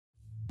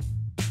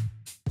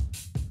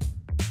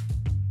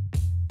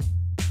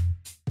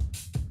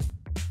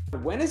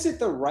when is it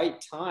the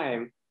right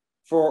time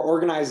for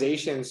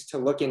organizations to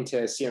look into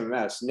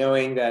CMMS,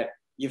 knowing that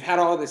you've had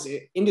all this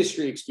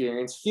industry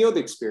experience, field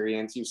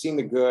experience, you've seen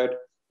the good,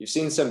 you've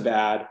seen some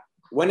bad.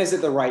 When is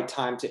it the right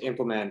time to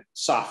implement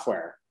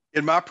software?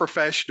 In my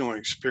professional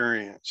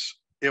experience,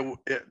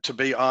 to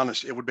be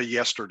honest, it would be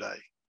yesterday.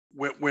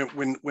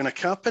 When a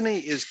company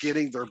is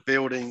getting their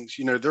buildings,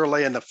 they're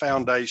laying the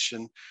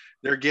foundation,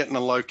 they're getting a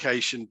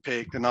location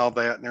picked and all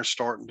that, and they're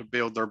starting to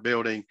build their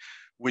building.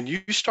 When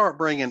you start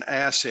bringing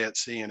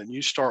assets in and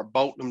you start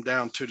bolting them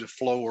down to the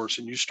floors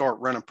and you start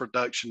running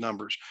production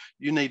numbers,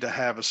 you need to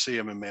have a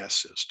CMMS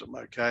system,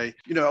 okay?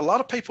 A lot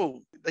of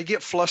people, they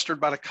get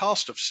flustered by the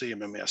cost of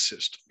CMMS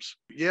systems.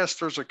 Yes,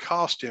 there's a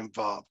cost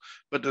involved,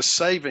 but the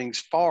savings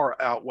far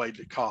outweigh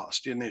the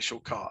cost, the initial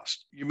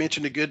cost. You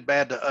mentioned the good,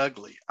 bad, the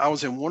ugly. I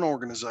was in one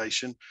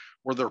organization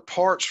where their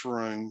parts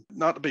room,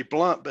 not to be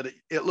blunt, but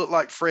it looked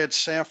like Fred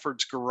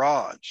Sanford's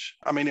garage.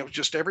 I mean, it was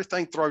just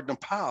everything thrown in a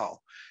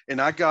pile. And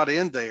I got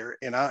in there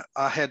and I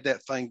had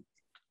that thing.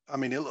 I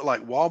mean, it looked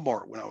like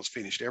Walmart when I was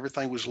finished.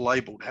 Everything was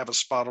labeled, have a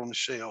spot on the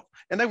shelf.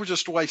 And they were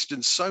just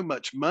wasting so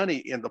much money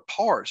in the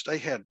parts. They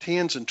had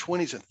 10s and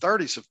 20s and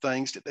 30s of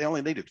things that they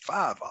only needed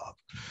 5 of.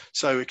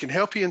 So it can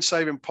help you in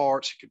saving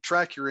parts. It can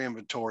track your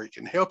inventory. It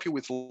can help you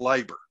with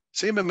labor.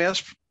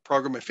 CMMS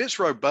program, if it's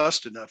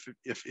robust enough,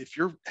 if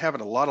you're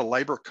having a lot of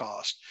labor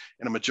costs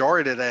and a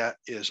majority of that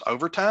is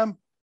overtime,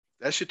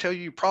 that should tell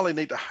you probably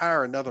need to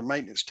hire another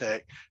maintenance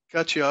tech,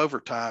 cut you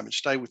overtime, and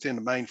stay within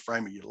the main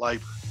frame of your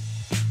labor.